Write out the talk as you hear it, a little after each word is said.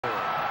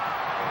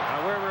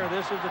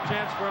this is a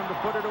chance for him to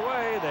put it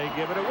away. They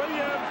give it to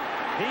Williams.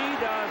 He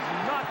does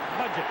not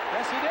budge it.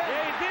 Yes, he did.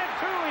 Yeah, he did,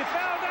 too. He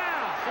fell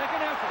down.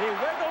 Second effort. He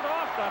wiggled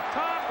off the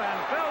top and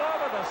fell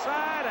over the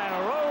side and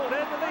rolled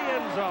into the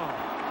end zone.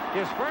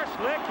 His first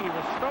lick, he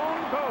was stone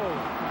cold,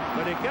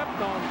 but he kept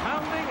on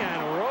pounding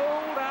and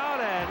rolled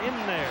out and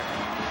in there.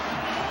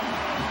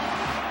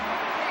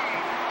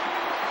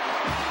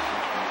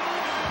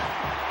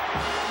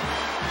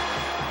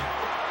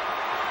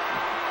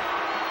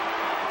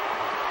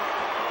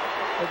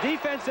 The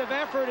defensive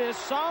effort is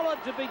solid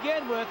to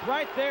begin with.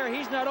 Right there,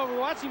 he's not over.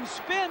 Watch him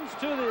spins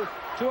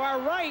to our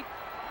right.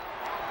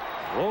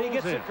 Rolls he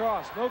gets in.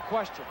 across, no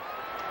question.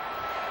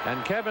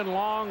 And Kevin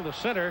Long, the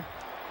center,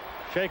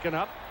 shaken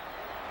up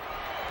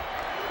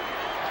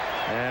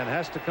and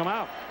has to come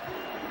out.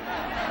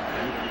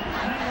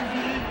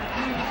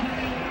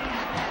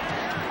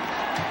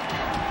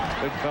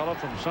 Big fella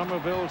from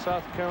Summerville,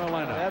 South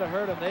Carolina. That'll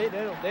hurt them.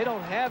 They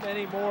don't have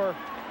any more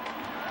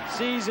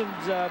seasoned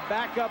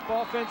backup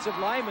offensive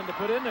linemen to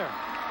put in there.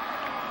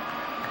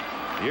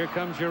 Here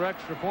comes your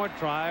extra point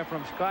try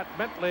from Scott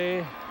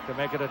Bentley to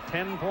make it a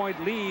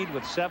 10-point lead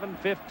with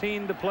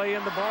 7:15 to play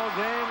in the ball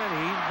game, and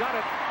he's got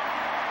it.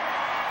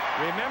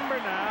 Remember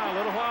now, a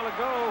little while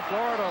ago,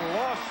 Florida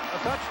lost a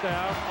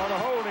touchdown on a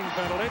holding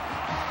penalty.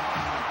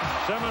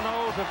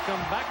 Seminoles have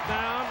come back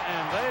down,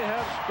 and they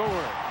have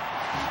scored.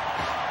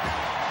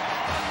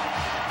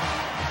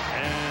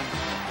 And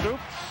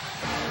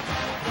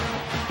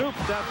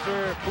Stoops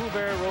after Pooh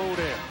Bear rolled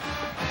in.